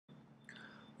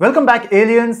Welcome back,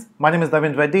 aliens. My name is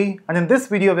Navin Reddy, and in this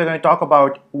video we're going to talk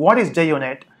about what is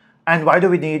JUnit and why do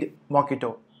we need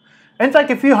Mockito. In fact,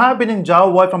 if you have been in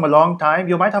Java world from a long time,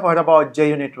 you might have heard about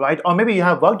JUnit, right? Or maybe you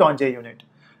have worked on JUnit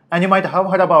and you might have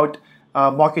heard about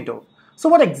Mockito. So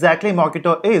what exactly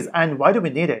Mockito is and why do we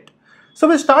need it? So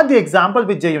we'll start the example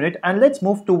with JUnit and let's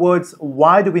move towards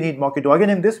why do we need Mockito.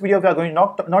 Again, in this video we are going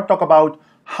to not talk about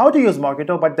how to use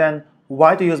Mockito, but then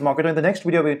why to use Mockito. In the next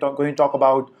video we're going to talk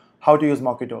about how to use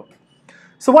Mockito.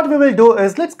 So what we will do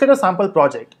is let's create a sample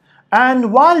project.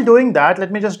 And while doing that,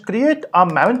 let me just create a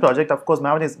Maven project. Of course,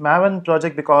 Maven is Maven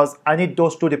project because I need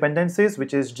those two dependencies,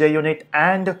 which is JUnit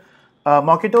and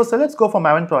Mockito. So let's go for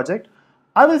Maven project.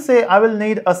 I will say I will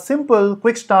need a simple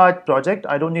quick start project.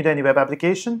 I don't need any web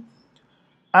application.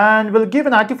 And we'll give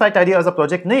an artifact ID as a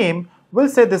project name. We'll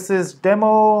say this is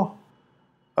demo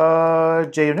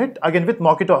JUnit, again with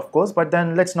Mockito of course, but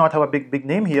then let's not have a big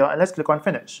name here and let's click on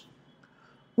finish.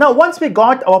 Now once we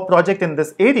got our project in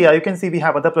this area, you can see we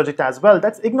have other project as well.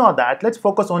 Let's ignore that. Let's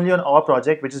focus only on our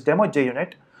project, which is demo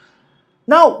JUnit.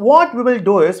 Now what we will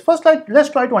do is first let's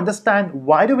try to understand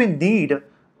why do we need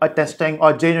a testing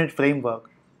or JUnit framework.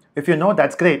 If you know,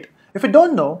 that's great. If you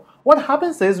don't know, what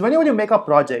happens is whenever you make a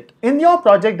project, in your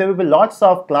project there will be lots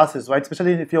of classes, right?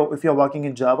 Especially if you're working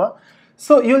in Java.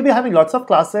 So you'll be having lots of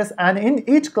classes, and in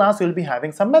each class you'll be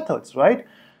having some methods, right?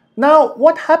 Now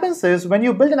what happens is when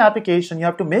you build an application, you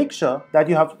have to make sure that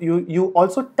you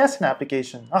also test an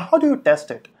application. Now, how do you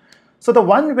test it? So the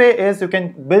one way is you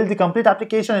can build the complete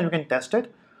application and you can test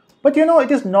it, but you know it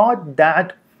is not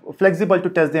that flexible to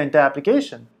test the entire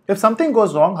application. If something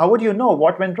goes wrong, how would you know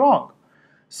what went wrong?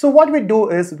 So what we do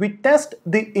is we test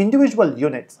the individual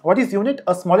units. What is unit?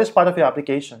 A smallest part of your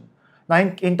application. Now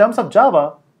in terms of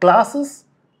Java, classes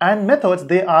and methods,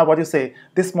 they are what you say,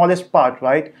 the smallest part,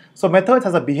 right? So methods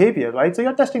has a behavior, right? So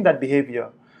you're testing that behavior.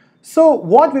 So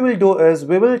what we will do is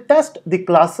we will test the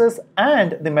classes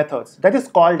and the methods. That is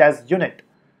called as unit.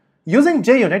 Using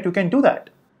JUnit, you can do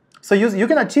that. So you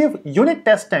can achieve unit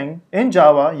testing in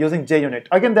Java using JUnit.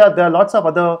 Again, there are lots of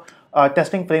other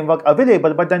testing framework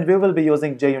available, but then we will be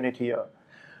using JUnit here.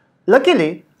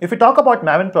 Luckily, if you talk about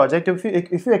Maven project,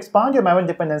 if you expand your Maven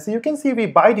dependency, you can see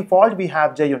by default we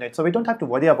have JUnit, so we don't have to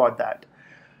worry about that.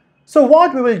 So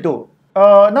what we will do,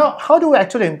 now how do we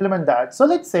actually implement that? So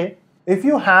let's say if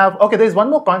you have, okay, there's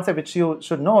one more concept which you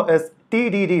should know is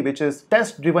TDD, which is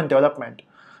test-driven development.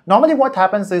 Normally what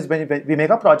happens is when we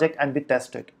make a project and we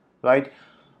test it, right?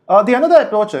 The another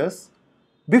approach is,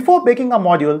 before making a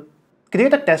module,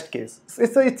 create a test case.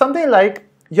 It's something like,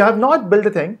 you have not built the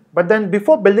thing, but then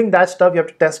before building that stuff, you have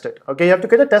to test it. Okay, you have to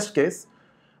create a test case.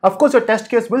 Of course, your test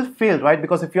case will fail, right?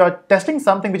 Because if you are testing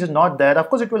something which is not there, of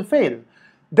course it will fail.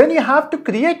 Then you have to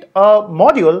create a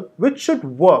module which should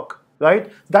work, right?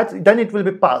 Then it will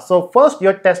be passed. So first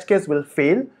your test case will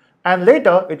fail and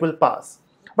later it will pass.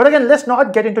 But again, let's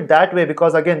not get into that way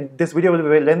because again, this video will be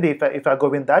very lengthy if I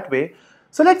go in that way.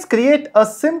 So let's create a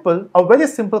very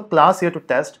simple class here to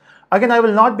test. Again, I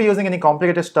will not be using any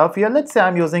complicated stuff here. Let's say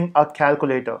I'm using a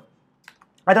calculator.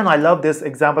 I don't know, I love this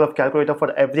example of calculator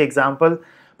for every example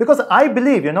because I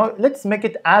believe, let's make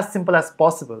it as simple as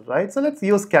possible, right? So let's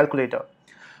use calculator.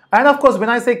 And of course, when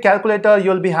I say calculator,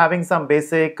 you'll be having some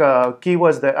basic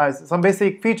keywords there, some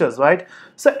basic features, right?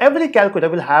 So every calculator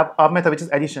will have a method which is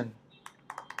addition.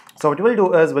 So what we'll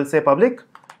do is we'll say public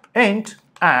int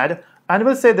add, and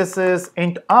we'll say this is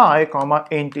int I, comma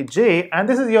int j, and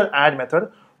this is your add method,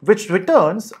 which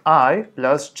returns I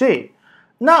plus j.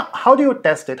 Now, how do you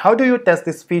test it? How do you test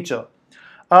this feature?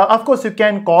 Of course, you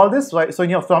can call this, right?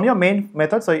 So from your main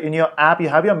method, so in your app, you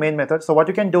have your main method. So what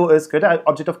you can do is create an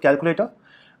object of calculator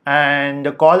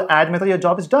and call add method, your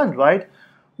job is done, right?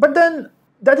 But then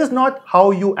that is not how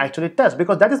you actually test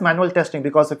because that is manual testing,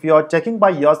 because if you're checking by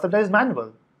yourself, that is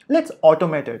manual. Let's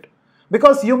automate it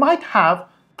because you might have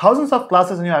thousands of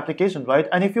classes in your application, right?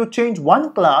 And if you change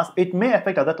one class, it may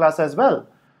affect other classes as well.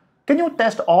 Can you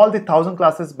test all the 1,000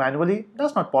 classes manually?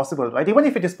 That's not possible, right? Even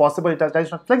if it is possible, that is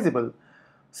not flexible.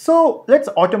 So let's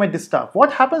automate this stuff.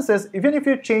 What happens is, even if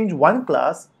you change one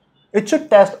class, it should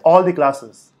test all the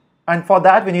classes. And for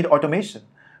that, we need automation.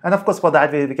 And of course, for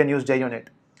that, we can use JUnit.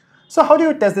 So how do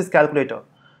you test this calculator?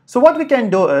 So what we can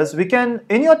do is,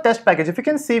 in your test package, if you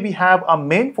can see, we have a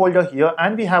main folder here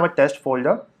and we have a test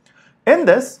folder. In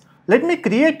this, let me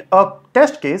create a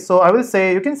test case. So I will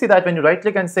say, you can see that when you right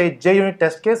click and say JUnit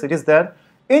test case, it is there.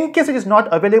 In case it is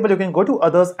not available, you can go to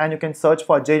others and you can search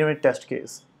for JUnit test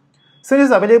case. Since it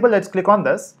is available, let's click on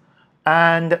this.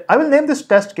 And I will name this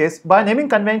test case. By naming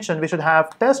convention, we should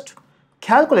have test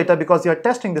calculator because you are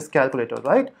testing this calculator,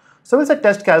 right? So we'll say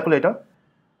test calculator.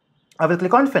 I will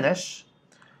click on finish.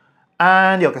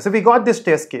 And okay, so we got this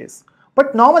test case.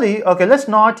 But normally, okay, let's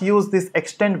not use this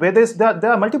extend way. There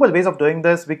are multiple ways of doing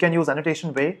this. We can use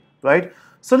annotation way, right?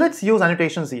 So let's use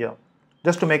annotations here,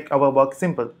 just to make our work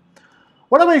simple.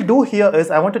 What I will do here is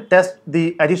I want to test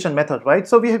the addition method, right?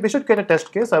 So we should create a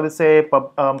test case. I will say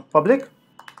public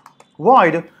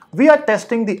void. We are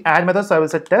testing the add method, so I will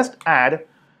say test add.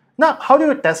 Now, how do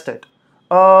you test it?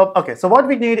 Okay, so what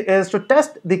we need is to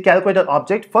test the calculator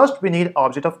object. First, we need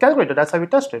object of calculator. That's how we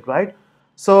test it, right?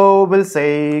 So we'll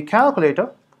say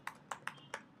calculator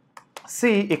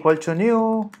c equal to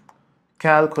new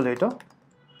calculator.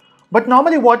 But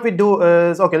normally what we do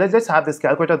is, okay, let's just have this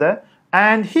calculator there.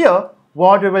 And here,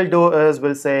 what we will do is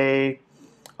we'll say,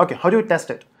 okay, how do you test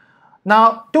it?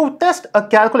 Now, to test a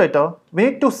calculator, we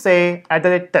need to say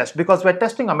 @test because we're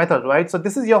testing a method, right? So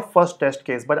this is your first test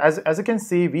case, but as you can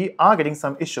see, we are getting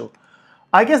some issue.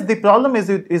 I guess the problem is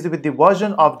with the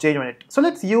version of JUnit. So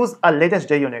let's use a latest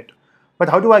JUnit. But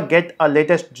how do I get a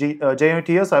latest JUnit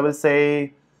here? So I will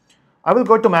say, I will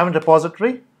go to Navin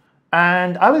repository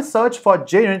and I will search for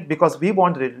JUnit because we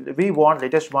want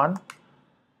latest one.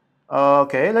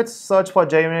 Okay, let's search for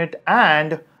JUnit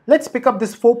and let's pick up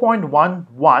this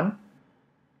 4.11.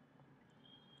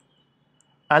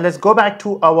 And let's go back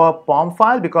to our POM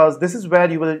file because this is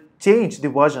where you will change the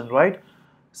version, right?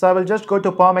 So I will just go to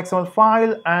POM XML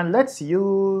file and let's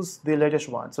use the latest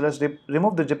one. So let's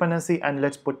remove the dependency and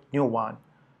let's put new one.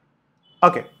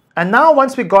 Okay, and now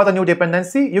once we got a new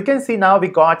dependency, you can see now we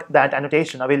got that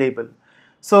annotation available.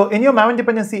 So in your Maven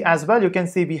dependency as well, you can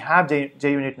see we have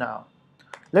JUnit now.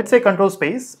 Let's say control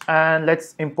space and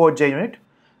let's import JUnit.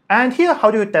 And here, how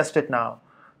do you test it now?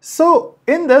 So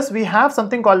in this, we have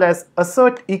something called as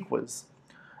assert equals.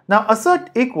 Now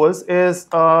assert equals is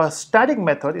a static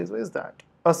method. What is that?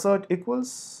 Assert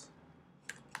equals.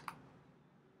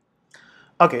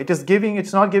 Okay,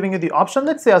 it's not giving you the option.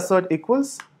 Let's say assert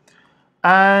equals.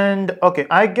 And okay,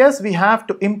 I guess we have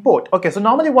to import. Okay, so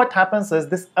normally what happens is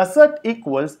this assert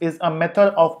equals is a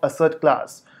method of assert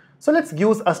class. So let's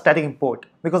use a static import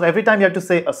because every time you have to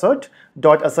say assert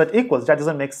equals, that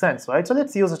doesn't make sense, right? So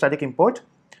let's use a static import.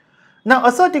 Now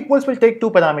assert equals will take two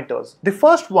parameters. The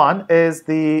first one is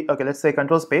the, okay, let's say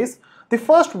control space. The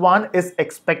first one is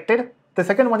expected. The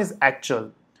second one is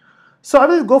actual. So I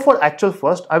will go for actual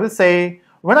first. I will say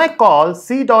when I call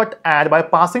c.add by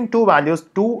passing two values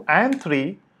 2 and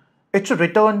 3, it should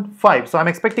return 5. So I'm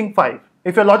expecting 5.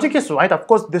 If your logic is right, of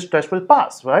course this test will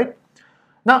pass, right?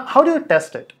 Now, how do you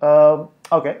test it?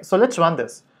 Okay, so let's run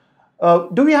this.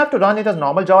 Do we have to run it as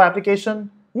normal Java application?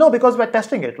 No, because we're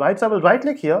testing it, right? So I will right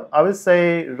click here. I will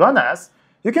say run as.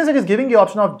 You can see it is giving the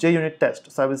option of JUnit test.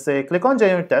 So I will say click on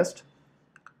JUnit test.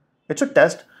 It should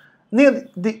test.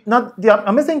 Now, the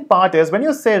amazing part is when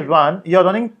you say run, you're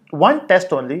running one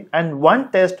test only and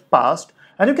one test passed.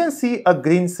 And you can see a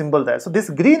green symbol there. So this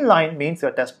green line means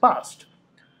your test passed.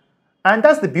 And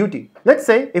that's the beauty. Let's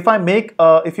say if I make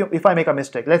a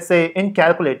mistake, let's say in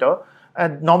calculator,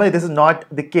 and normally this is not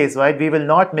the case, right? We will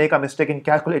not make a mistake in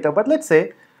calculator, but let's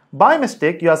say by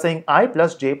mistake you are saying I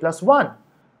plus j plus 1.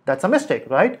 That's a mistake,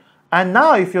 right? And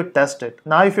now if you test it,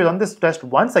 now if you run this test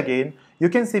once again, you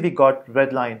can see we got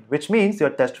red line, which means your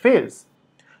test fails.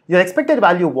 Your expected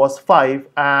value was 5,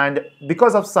 and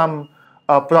because of some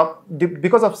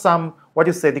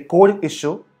the code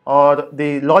issue or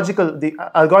the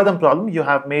algorithm problem, you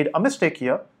have made a mistake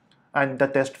here and the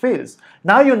test fails.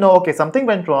 Now you know, okay, something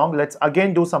went wrong. Let's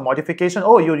again do some modification.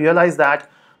 Oh, you realize that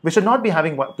we should not be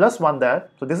having plus 1 there.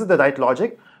 So this is the right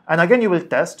logic. And again, you will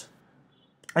test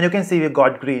and you can see we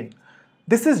got green.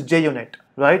 This is JUnit,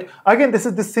 right? Again, this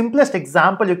is the simplest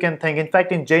example you can think. In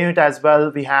fact, in JUnit as well,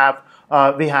 we have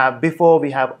before,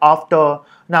 we have after.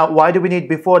 Now, why do we need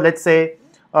before? Let's say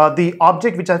the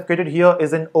object which I've created here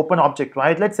is an open object,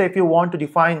 right? Let's say if you want to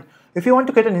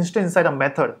create an instance inside a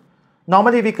method,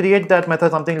 normally we create that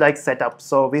method something like setup.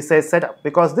 So we say setup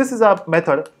because this is a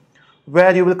method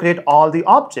where you will create all the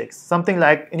objects. Something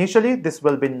like initially this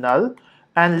will be null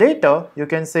and later you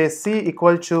can say c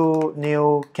equal to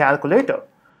new calculator.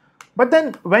 But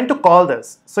then when to call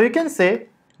this? So you can say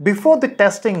before the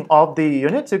testing of the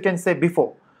units, you can say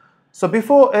before. So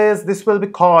before is this will be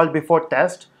called before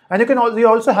test. And you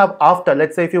also have after.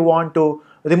 Let's say if you want to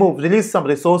release some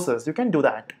resources, you can do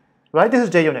that, right? This is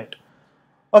JUnit.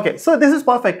 Okay, so this is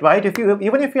perfect, right?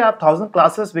 Even if you have 1,000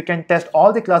 classes, we can test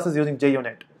all the classes using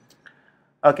JUnit.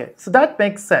 Okay, so that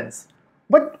makes sense.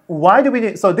 But why do we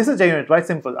need? So this is JUnit, right?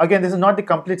 Simple. Again, this is not the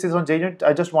complete series on JUnit.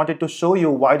 I just wanted to show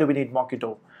you why do we need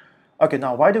Mockito. Okay,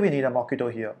 now why do we need a Mockito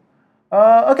here?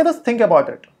 Okay, let's think about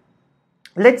it.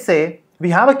 Let's say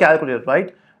we have a calculator,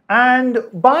 right? And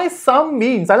by some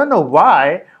means, I don't know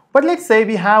why, But let's say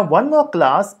we have one more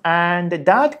class, and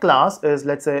that class is,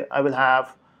 let's say I will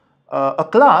have a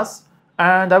class,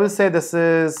 and I will say this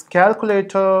is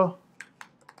calculator,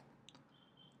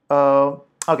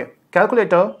 okay,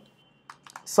 calculator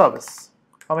service,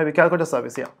 or maybe calculator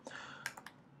service, yeah.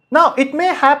 Now it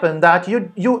may happen that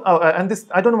and this,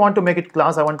 I don't want to make it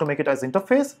class, I want to make it as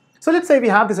interface. So let's say we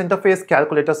have this interface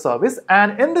calculator service,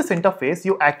 and in this interface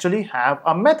you actually have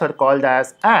a method called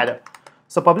as add.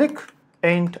 So public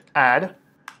int add,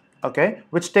 okay,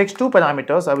 which takes two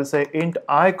parameters. I will say int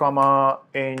I comma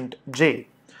int j.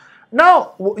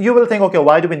 Now you will think, okay,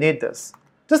 why do we need this?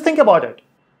 Just think about it.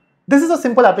 This is a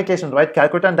simple application, right,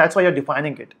 calculator, and that's why you're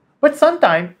defining it. But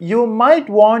sometime you might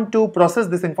want to process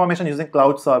this information using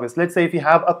cloud service. Let's say if you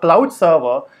have a cloud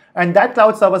server, and that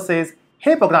cloud server says,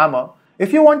 hey programmer,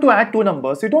 if you want to add two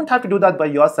numbers, you don't have to do that by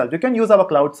yourself. You can use our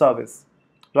cloud service,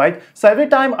 right? So every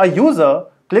time a user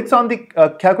clicks on the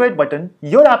calculate button,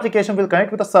 your application will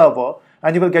connect with a server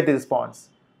and you will get the response.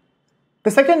 The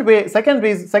second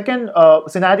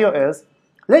scenario is,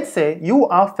 let's say you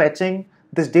are fetching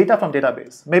this data from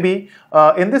database. Maybe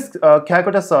in this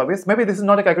calculator service, maybe this is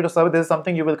not a calculator service, this is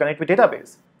something you will connect with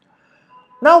database.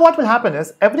 Now what will happen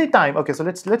is every time, okay, so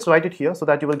let's write it here so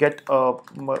that you will get a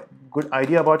good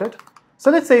idea about it. So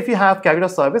let's say if you have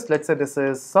calculator service, let's say this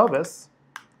is service.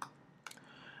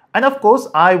 And of course,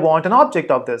 I want an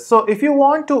object of this. So if you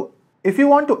want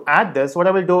to add this, what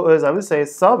I will do is I will say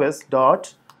service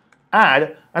dot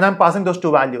add, and I'm passing those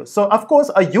two values. So of course,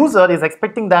 a user is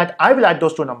expecting that I will add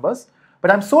those two numbers,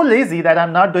 but I'm so lazy that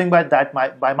I'm not doing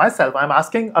by myself. I'm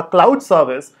asking a cloud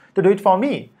service to do it for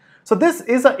me. So this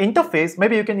is an interface.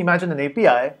 Maybe you can imagine an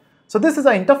API. So this is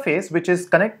an interface which is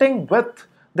connecting with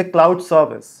the cloud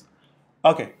service.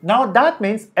 Okay, now that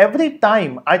means every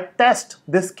time I test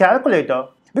this calculator,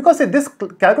 because this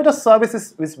calculator service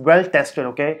is well tested,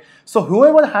 okay? So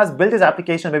whoever has built this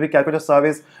application, maybe calculator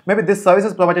service, maybe this service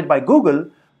is provided by Google,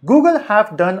 Google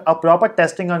have done a proper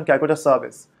testing on calculator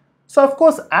service. So of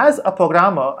course, as a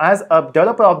programmer, as a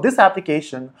developer of this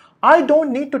application, I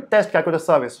don't need to test calculator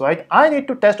service, right? I need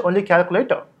to test only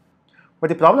calculator. But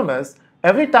the problem is,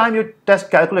 every time you test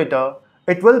calculator,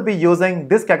 it will be using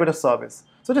this calculator service.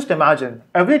 So just imagine,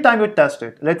 every time you test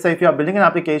it, let's say if you are building an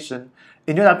application,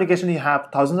 in your application you have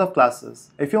thousands of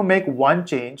classes. If you make one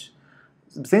change,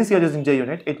 since you're using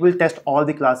JUnit, it will test all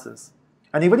the classes.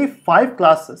 And even if 5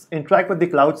 classes interact with the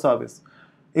cloud service,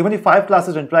 even if 5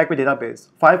 classes interact with database,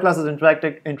 5 classes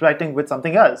interacting with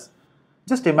something else,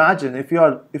 just imagine if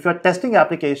you're testing the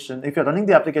application, if you're running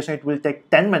the application, it will take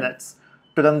 10 minutes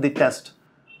to run the test.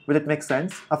 Will it make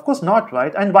sense? Of course not,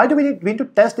 right? And why do we need to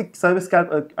test the service,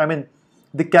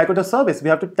 the calculator service? We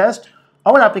have to test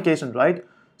our application, right?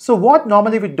 So what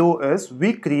normally we do is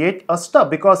we create a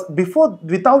stub, because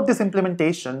without this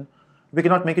implementation, we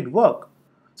cannot make it work.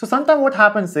 So sometimes what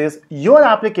happens is your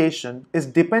application is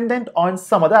dependent on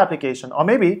some other application, or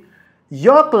maybe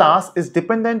your class is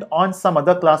dependent on some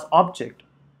other class object.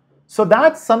 So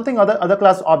that's something other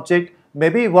class object,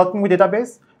 maybe working with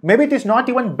database, maybe it is not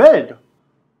even built.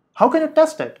 How can you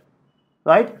test it,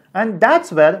 right? And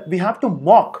that's where we have to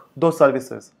mock those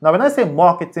services. Now when I say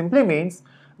mock, it simply means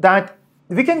that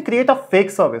we can create a fake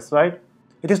service, right?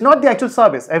 It is not the actual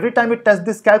service. Every time you test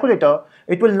this calculator,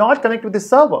 it will not connect with the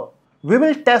server. We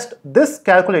will test this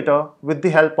calculator with the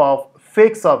help of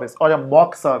fake service or a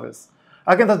mock service.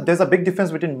 Again, there's a big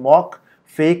difference between mock,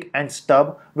 fake, and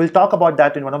stub. We'll talk about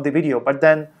that in one of the videos. But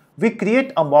then we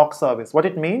create a mock service. What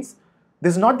it means,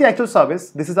 this is not the actual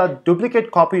service. This is a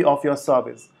duplicate copy of your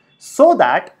service. So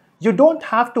that you don't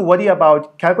have to worry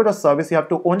about calculator service. You have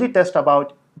to only test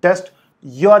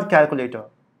your calculator.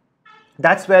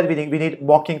 That's where we need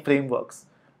mocking frameworks,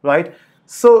 right?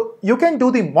 So you can do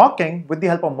the mocking with the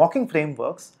help of mocking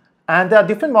frameworks, and there are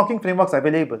different mocking frameworks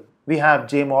available. We have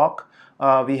JMock,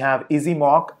 we have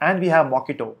EasyMock, and we have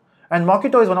Mockito. And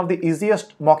Mockito is one of the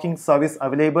easiest mocking service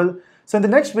available. So in the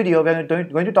next video, we're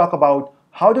going to talk about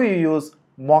how do you use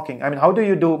mocking. How do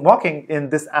you do mocking in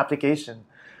this application?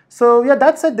 So yeah,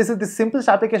 that's it. This is the simplest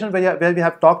application where we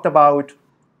have talked about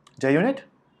JUnit,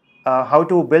 how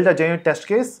to build a JUnit test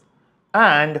case,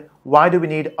 and why do we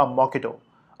need a Mockito.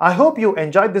 I hope you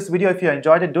enjoyed this video. If you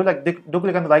enjoyed it, do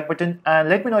click on the like button and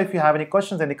let me know if you have any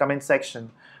questions in the comment section.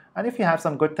 And if you have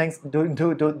some good things,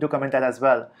 do comment that as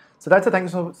well. So that's it.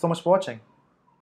 Thank you so much for watching.